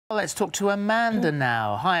Well, let's talk to Amanda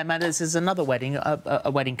now. Hi, Amanda. This is another wedding,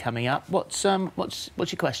 a wedding coming up. What's your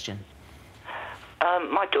question?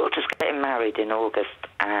 My daughter's getting married in August,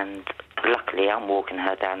 and luckily I'm walking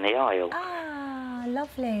her down the aisle. Ah,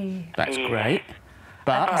 lovely. That's great.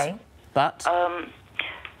 But, okay. but... I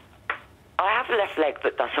have a left leg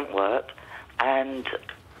that doesn't work, and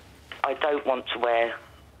I don't want to wear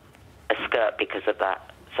a skirt because of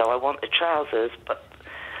that. So I want the trousers, but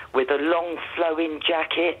with a long flowing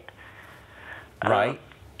jacket. Right.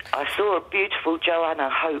 I saw a beautiful Joanna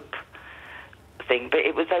Hope thing, but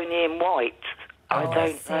it was only in white. I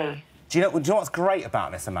don't know. Do you know what's great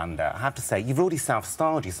about this, Amanda? I have to say, you've already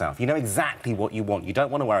self-styled yourself. You know exactly what you want. You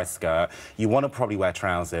don't want to wear a skirt. You want to probably wear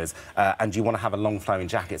trousers, and you want to have a long flowing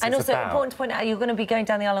jacket. So and it's also, important to point out, you're going to be going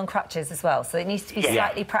down the aisle on crutches as well, so it needs to be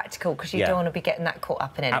slightly practical because you don't want to be getting that caught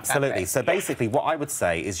up in any Absolutely. fabric. So basically, what I would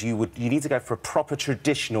say is you need to go for a proper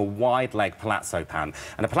traditional wide leg palazzo pant,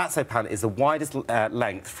 and a palazzo pant is the widest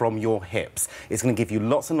length from your hips. It's going to give you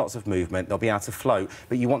lots and lots of movement. They'll be able to float,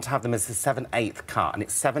 but you want to have them as a 7/8 cut, and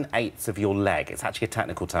it's 7/8 of your leg. It's actually a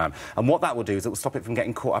technical term. And what that will do is it will stop it from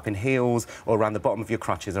getting caught up in heels or around the bottom of your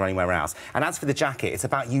crutches or anywhere else. And as for the jacket, it's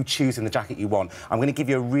about you choosing the jacket you want. I'm going to give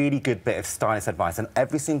you a really good bit of stylist advice, and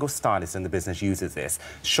every single stylist in the business uses this.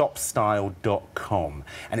 Shopstyle.com.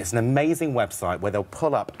 And it's an amazing website where they'll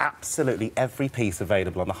pull up absolutely every piece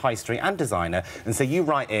available on the high street and designer. And so you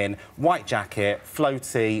write in white jacket,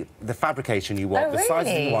 floaty, the fabrication you want, the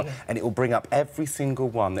sizes you want, and it will bring up every single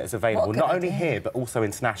one that is available, not only here, but also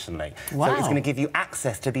internationally. Wow. So it's going to give you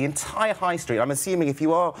access to the entire high street. I'm assuming if you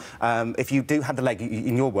do have the leg,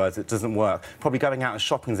 in your words, it doesn't work, probably going out and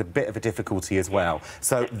shopping is a bit of a difficulty as well.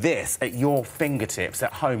 So this, at your fingertips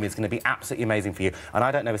at home, is going to be absolutely amazing for you. And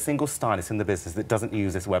I don't know a single stylist in the business that doesn't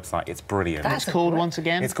use this website. It's brilliant. It's called, once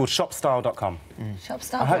again? It's called shopstyle.com.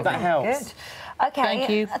 Shopstyle.com. I hope that helps. Good. OK. Thank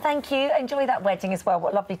you. Thank you. Enjoy that wedding as well.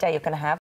 What a lovely day you're going to have.